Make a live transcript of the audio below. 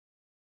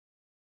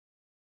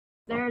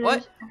There it What?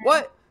 is.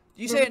 What?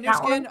 You say a new That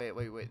skin?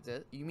 one? Wait.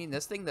 You mean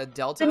this thing, the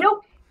Delta?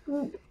 Nope.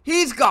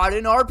 He's got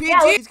an RPG.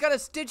 Yeah, He's got a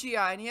Stitchy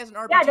eye, and he has an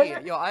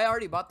RPG. Yo, I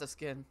already bought the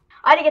skin.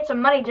 I had to get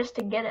some money just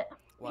to get it.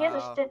 Wow. He has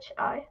a Stitch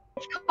eye.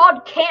 It's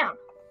called Camp.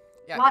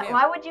 Yeah,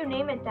 Why would you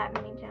name it that,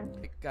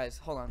 Minitoon? Guys,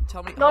 hold on.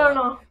 Tell me.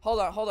 No. Hold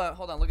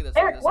on. Look at this.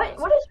 Eric, what is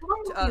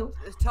wrong with you?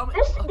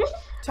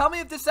 Tell me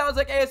if this sounds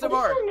like ASMR. This is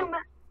a new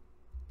map.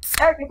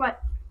 Eric, be quiet.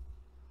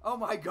 Oh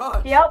my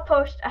gosh. The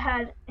outpost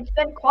ahead. It's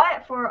been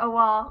quiet for a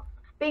while.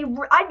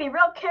 I'd be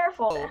real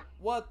careful. Oh,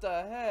 what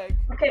the heck?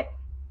 Okay,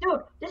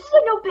 dude, this is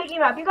a new Piggy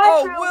map. You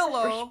guys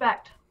show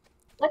respect.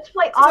 Let's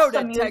play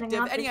awesome music.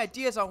 Detective, any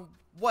ideas on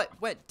what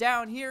went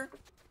down here?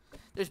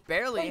 There's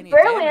barely any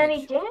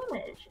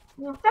damage.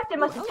 The infected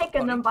must have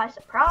taken them by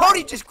surprise.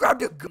 Pony just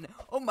grabbed a gun.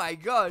 Oh my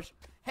gosh.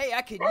 Hey,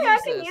 I can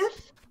use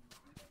this.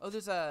 Oh,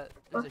 there's a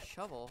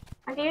shovel.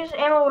 I can use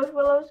ammo with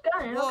Willow's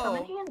gun, and it'll come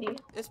in handy.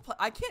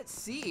 I can't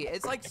see.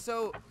 It's like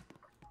so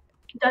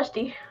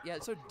dusty. Yeah,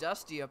 it's so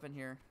dusty up in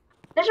here.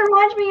 This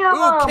reminds me of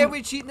Ooh, can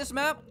we cheat in this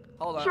map?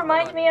 Hold on. This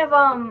reminds me of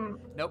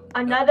Nope.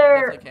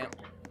 another. Nope, can't.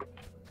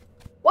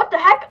 What the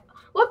heck?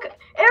 Look,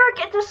 Eric,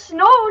 it's a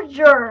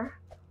snowger.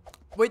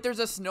 Wait, there's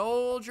a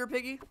snowger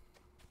Piggy?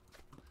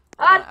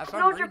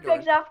 Snowger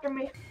Pig's after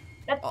me.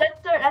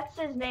 That's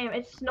his name.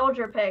 It's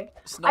Snowger Pig.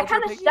 I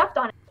kind of stepped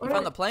on it. You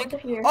found the plank?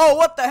 Oh,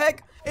 what the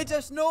heck? It's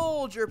a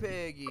Snowger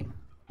Piggy.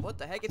 What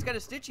the heck? It's got a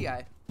Stitchy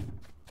eye.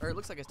 Or it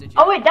looks like a Stitchy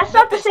eye. Oh wait, that's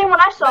not the same one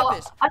I saw.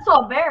 I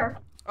saw a bear.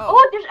 Oh,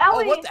 look, there's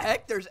Ellie. Oh, what the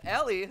heck? There's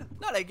Ellie.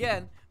 Not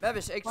again.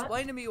 Memphis,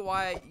 explain to me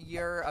why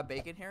you're a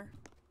bacon here.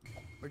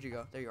 Where'd you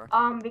go? There you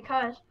are.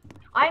 Because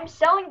I'm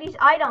selling these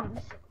items.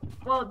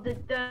 Well,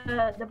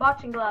 the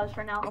boxing gloves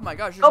for now. Oh my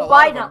gosh, there's Go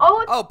buy them. Oh,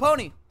 look. Oh,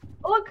 Pony.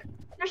 Oh, look.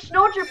 There's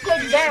Snowger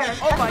Pig there.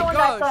 Oh That's my the one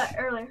gosh. I thought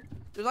earlier.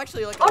 There's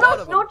actually like a lot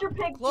of them. Oh no, Snowger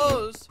Pig.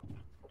 Close.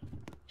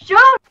 Shoot!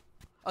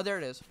 Oh, there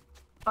it is.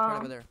 Right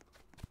over there.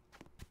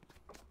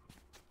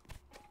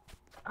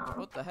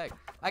 What the heck?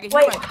 I can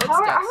hear my footsteps.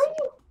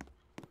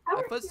 How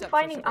are you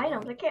finding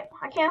items?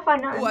 I can't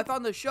find nothing. Oh, I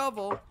found the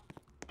shovel.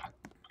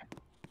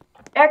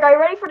 Eric, are you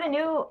ready for the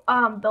new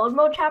build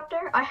mode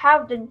chapter? I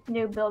have the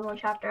new build mode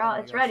chapter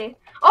out. It's ready.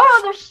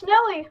 Oh no, there's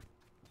Snelly.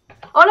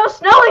 Oh no,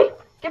 Snelly!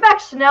 Get back,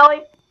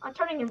 Snelly. I'm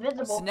turning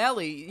invisible.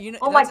 Snelly, you know.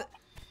 Oh my.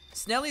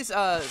 Snelly's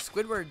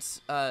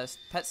Squidward's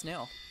pet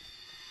snail.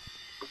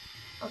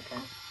 Okay.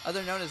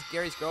 Other known as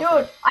Gary's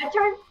girlfriend.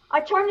 Dude, I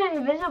turned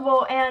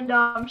invisible and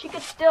she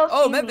could still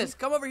see me. Memphis,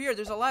 come over here.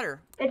 There's a ladder.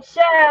 It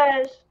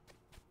says.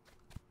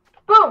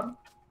 Boom.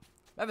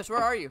 Memphis, where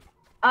are you?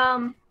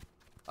 Oh,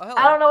 hello.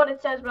 I don't know what it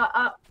says, but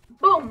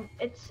boom.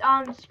 It's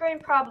on the screen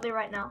probably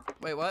right now.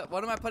 Wait, what?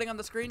 What am I putting on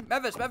the screen?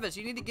 Memphis,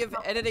 you need to give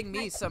editing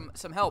me some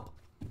help.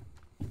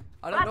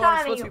 I don't know what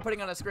I'm supposed to be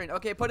putting on the screen.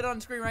 Okay, put it on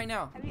the screen right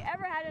now. Have you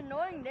ever had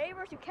annoying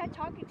neighbors who kept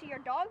talking to your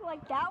dog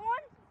like that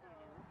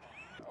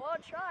one? Well,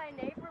 try,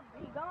 neighbor,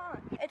 be gone.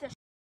 It's a.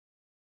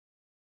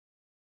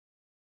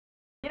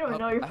 You don't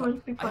know you're supposed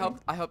to be funny.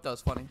 I hope that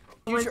was funny.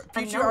 Future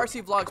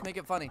RC vlogs, make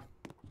it funny.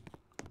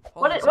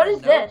 What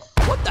is this?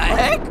 What the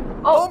heck?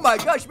 Oh my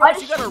gosh,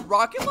 you got a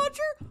rocket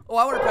launcher? Oh,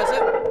 I want to press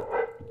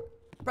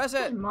it. Press it.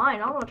 This is mine.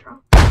 I want to try.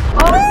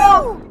 Oh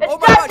no!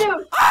 It's that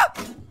dude! Ah!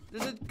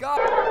 There's a guy.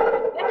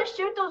 You have to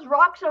shoot those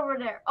rocks over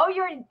there. Oh,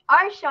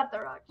 I shot the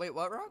rocks. Wait,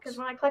 what rocks? Because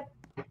when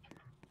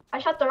I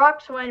shot the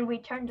rocks when we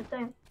turned the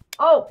thing.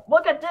 Oh,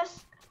 look at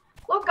this.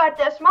 Look at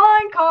this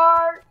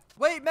minecart.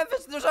 Wait,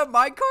 Memphis, there's a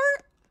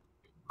minecart?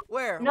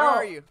 Where? No. Where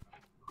are you?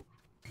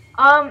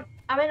 I'm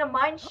in a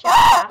mine shaft.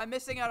 Ah! I'm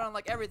missing out on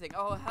like everything.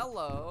 Oh,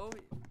 hello.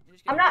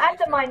 I'm not at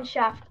the mine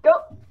shaft. Go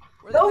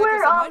where the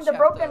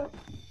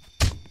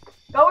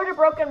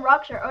broken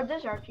rocks are. Oh,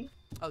 this Archie.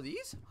 Oh,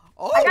 these?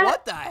 Oh,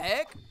 what the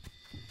heck?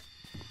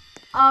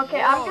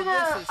 Okay, Whoa,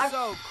 this is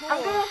so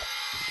cool.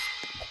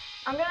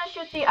 I'm gonna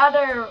shoot the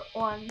other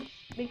one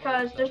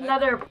because there's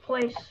another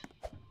place.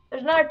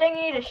 There's another thing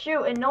you need to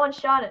shoot and no one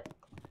shot it.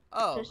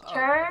 Oh, just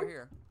turn. Over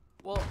here.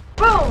 Well,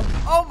 boom!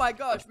 Oh my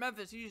gosh,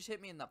 Memphis, you just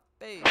hit me in the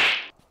face.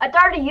 I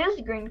thought I used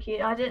the green key.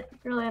 I didn't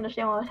really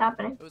understand what was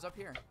happening. It was up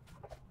here.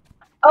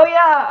 Oh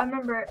yeah, I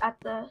remember at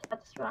the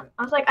spawn.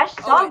 I was like, I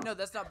saw. Oh wait, no,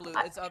 that's not blue.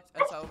 It's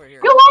over here.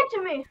 You lied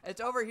to me.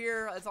 It's over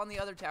here. It's on the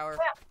other tower.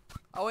 Yeah.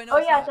 Oh wait, no. Oh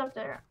yeah, it's up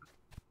there.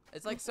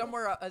 It's like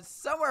somewhere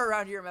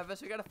around here,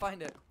 Memphis. We gotta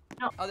find it.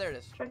 No. Oh, there it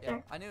is. It's right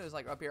there. I knew it was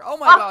like up here. Oh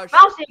my gosh.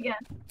 Mousy again.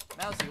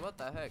 Mousy, what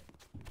the heck?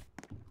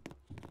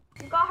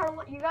 You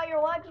got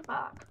your legs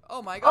back.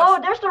 Oh my gosh. Oh,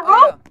 there's the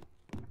rope.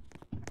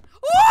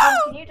 Yeah.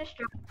 Can you just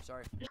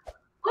Sorry.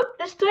 Look,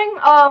 this thing.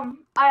 I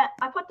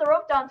put the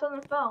rope down,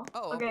 something fell.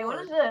 Oh. Okay,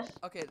 what is this?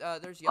 Okay,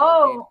 there's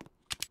yellow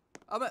key.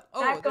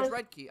 Oh, there's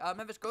red key.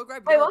 Memphis, go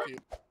grab yellow key.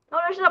 No,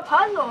 there's a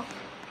puzzle.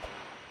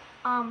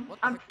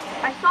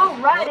 I saw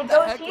red. It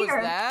goes here. What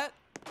was that?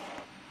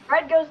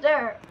 Red goes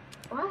there.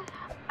 What?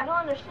 I don't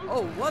understand.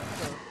 Oh, what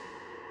the?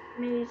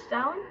 Maybe it's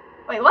down?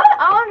 Wait, what?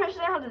 I don't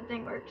understand how the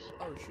thing works.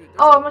 Oh shoot.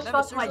 I must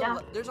fall to my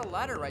death. There's a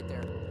ladder right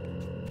there.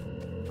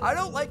 I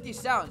don't like these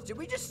sounds. Did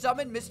we just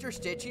summon Mr.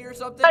 Stitchy or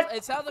something?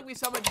 It sounds like we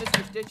summoned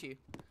Mr. Stitchy.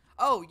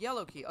 Oh,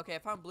 yellow key. Okay, I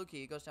found blue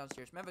key. It goes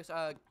downstairs. Memphis,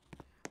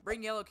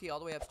 bring yellow key all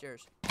the way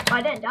upstairs.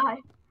 I didn't die.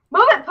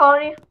 Move it,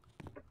 pony.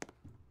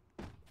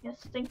 You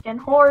stinking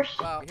horse.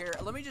 Wow. Here,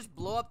 let me just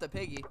blow up the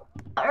piggy.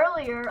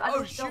 Earlier, I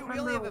Oh just don't shoot, we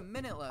only have remember.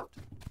 a minute left.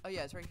 Oh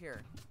yeah, it's right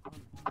here.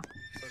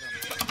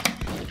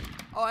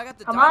 Oh, I got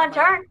the Come dynamite.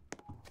 on, turn.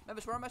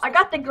 Memphis, where am I I supposed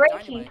got to the put gray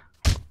dynamite?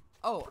 key.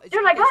 Oh, it's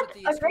Dude, I got at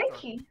the a escape gray door.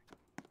 key.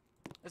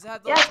 Does it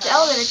have the Yeah, little it's the tower?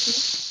 elevator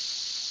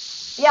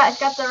key. Yeah, it's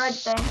got the red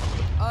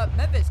thing.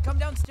 Memphis, come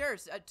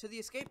downstairs to the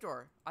escape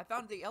door. I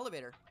found the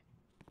elevator.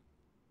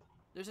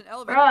 There's an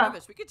elevator. Bruh.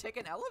 Memphis, we could take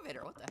an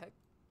elevator. What the heck?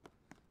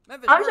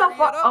 Memphis, I'm hurry so it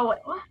far. up. Oh, wait,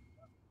 what?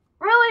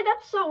 Really?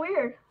 That's so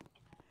weird.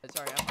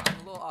 Sorry, I'm a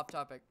little off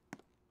topic.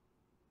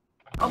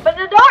 Open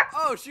the door.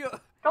 Oh, shoot.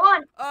 Come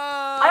on.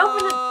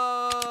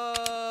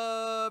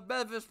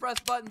 Memphis, press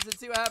buttons and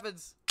see what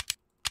happens.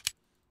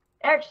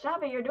 Eric,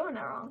 stop it. You're doing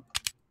that wrong.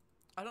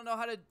 I don't know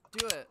how to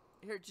do it.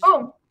 Here, just...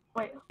 Oh,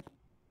 wait.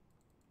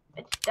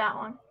 It's that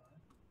one.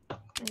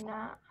 And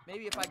that.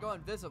 Maybe if I go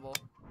invisible.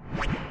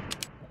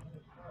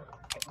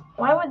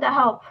 Why would that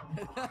help?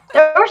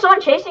 There was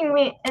someone chasing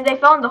me, and they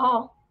fell in the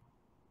hole.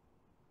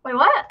 Wait,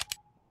 what?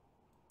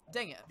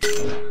 Dang it.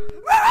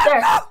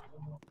 There.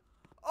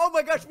 Oh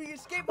my gosh, we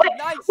escaped Wait, like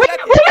 9 wait,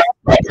 seconds.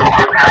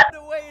 Run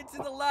away into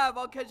the lab.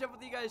 I'll catch up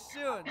with you guys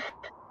soon.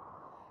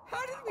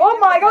 How did we Oh do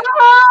my that?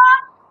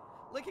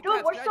 god! Look at Dude,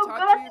 Caps, we're can so I good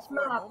talk at to you this for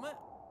a map. moment?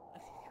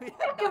 We Wait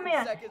have a 9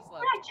 minute. seconds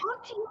left. Can I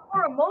talk to you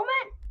for a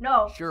moment?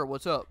 No. Sure,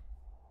 what's up?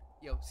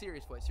 Yo,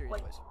 serious voice, serious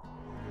Wait. voice.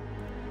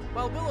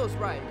 Well, Willow's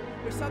right.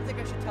 There's something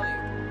I should tell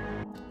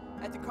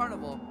you. At the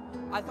carnival,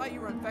 I thought you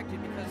were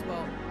infected because,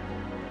 well,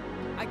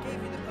 I gave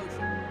you the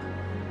potion.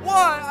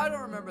 What? I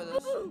don't remember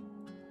this.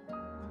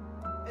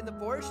 In the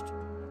forest?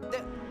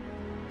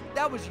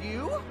 That was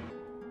you?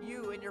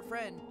 You and your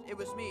friend. It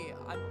was me.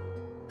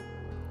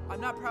 I'm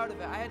not proud of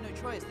it. I had no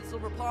choice. The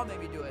silver paw made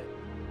me do it.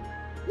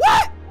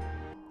 What?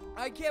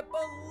 I can't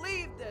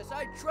believe this.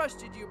 I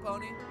trusted you,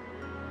 Pony.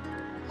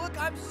 Look,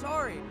 I'm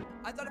sorry.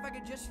 I thought if I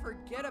could just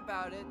forget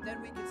about it,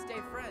 then we could stay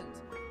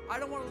friends. I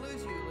don't want to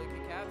lose you,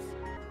 Licky Caps.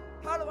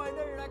 How do I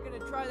know you're not going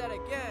to try that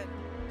again?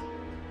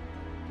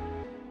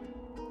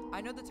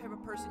 I know the type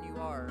of person you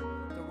are.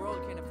 The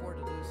world can't afford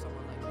to lose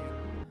someone like you.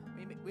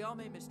 We all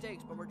made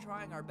mistakes, but we're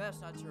trying our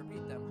best not to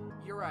repeat them.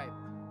 You're right.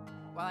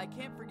 While I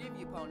can't forgive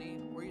you,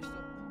 Pony, we're still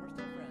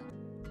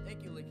friends.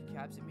 Thank you, Licky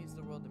Caps. It means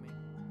the world to me.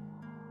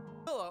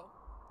 Willow,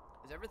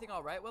 is everything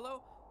all right,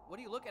 Willow? What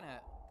are you looking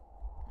at?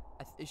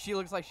 She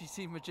looks like she's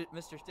seen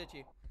Mr.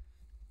 Stitchy.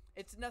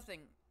 It's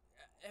nothing.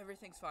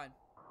 Everything's fine.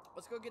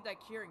 Let's go get that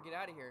cure and get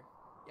out of here.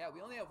 Yeah,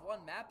 we only have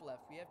one map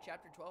left. We have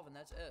chapter 12 and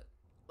that's it.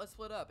 Let's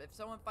split up. If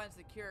someone finds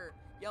the cure,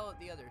 yell at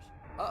the others.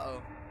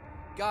 Uh-oh.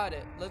 Got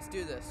it. Let's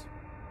do this.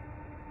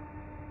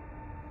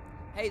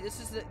 Hey, this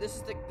is the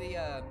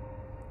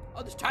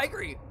oh, there's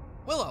Tigery.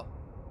 Willow.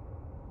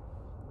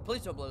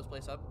 Please don't blow this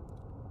place up.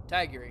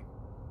 Tigery.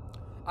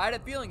 I had a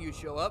feeling you'd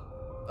show up.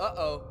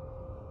 Uh-oh.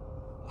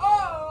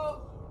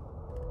 Oh!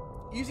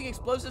 Using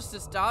explosives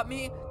to stop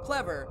me?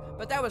 Clever,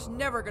 but that was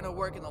never gonna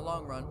work in the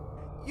long run.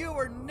 You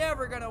were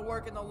never gonna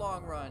work in the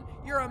long run.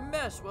 You're a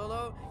mess,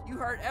 Willow. You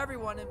hurt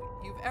everyone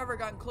you've ever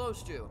gotten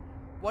close to.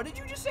 What did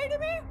you just say to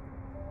me?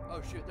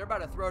 Oh shoot, they're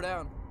about to throw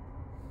down.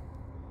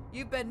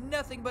 You've been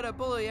nothing but a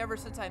bully ever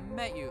since I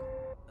met you.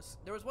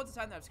 There was once a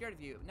time that I was scared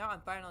of you. Now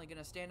I'm finally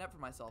gonna stand up for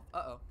myself.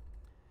 Uh-oh.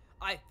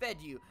 I fed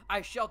you.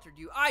 I sheltered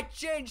you. I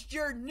changed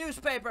your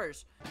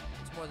newspapers.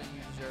 It's more than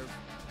you deserve.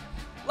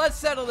 Let's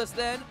settle this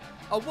then.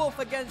 A wolf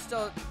against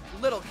a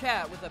little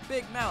cat with a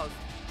big mouth.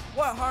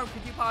 What harm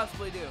could you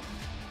possibly do?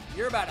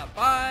 You're about to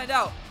find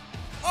out.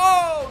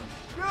 Oh,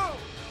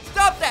 shoot.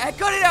 Stop that.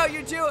 Cut it out,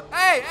 you two.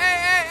 Hey,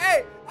 hey, hey,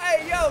 hey.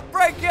 Hey, yo,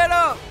 break it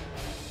up.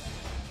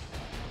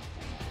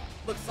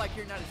 Looks like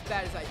you're not as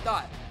bad as I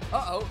thought.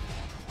 Uh-oh.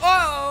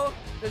 Uh-oh.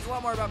 There's a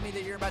lot more about me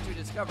that you're about to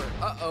discover.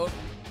 Uh-oh.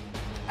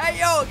 Hey,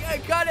 yo,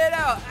 cut it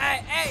out.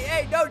 Hey, hey,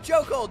 hey, no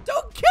chokehold.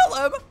 Don't kill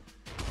him.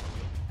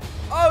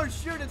 Oh,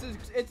 shoot,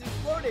 it's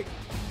exploding.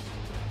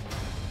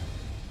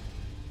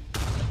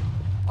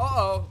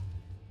 Uh-oh.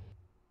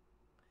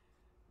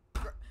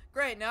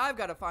 Great, now I've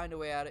got to find a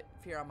way out of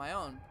here on my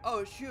own.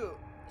 Oh, shoot.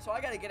 So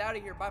I got to get out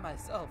of here by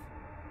myself.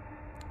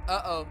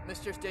 Uh-oh,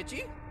 Mr.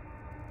 Stitchy?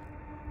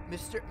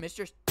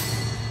 Mr.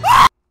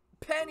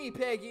 Penny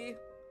Piggy.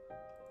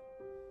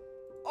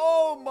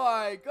 Oh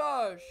my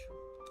gosh.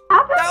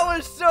 That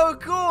was so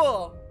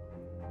cool.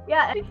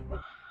 Yeah. Dude,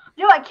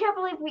 I can't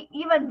believe we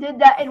even did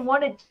that in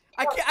one.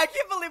 I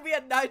can't believe we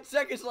had 9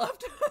 seconds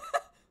left.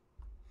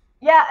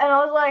 Yeah, and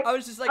I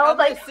was just like, I'm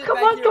gonna sit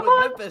back here with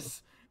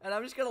Memphis, and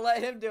I'm just gonna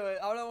let him do it.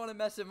 I don't want to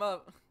mess him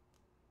up.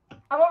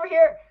 I'm over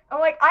here.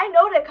 I'm like, I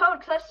know the code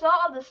because I saw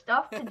all the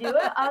stuff to do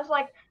it. I was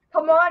like,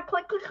 come on,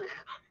 click, click, click,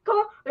 come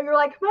on. And you're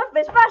like,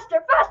 Memphis,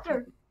 faster,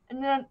 faster.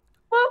 And then,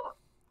 boop.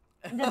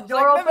 And the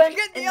door like, opened,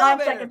 get in and the 9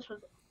 elevator. seconds was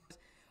it.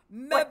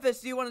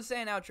 Memphis, do you want to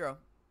say an outro?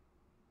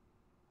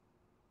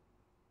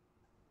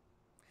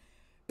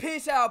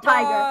 Peace out,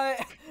 Tiger.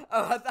 bye.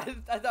 Oh,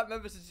 I thought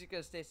Memphis was just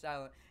gonna stay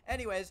silent.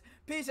 Anyways,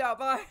 peace out,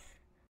 bye.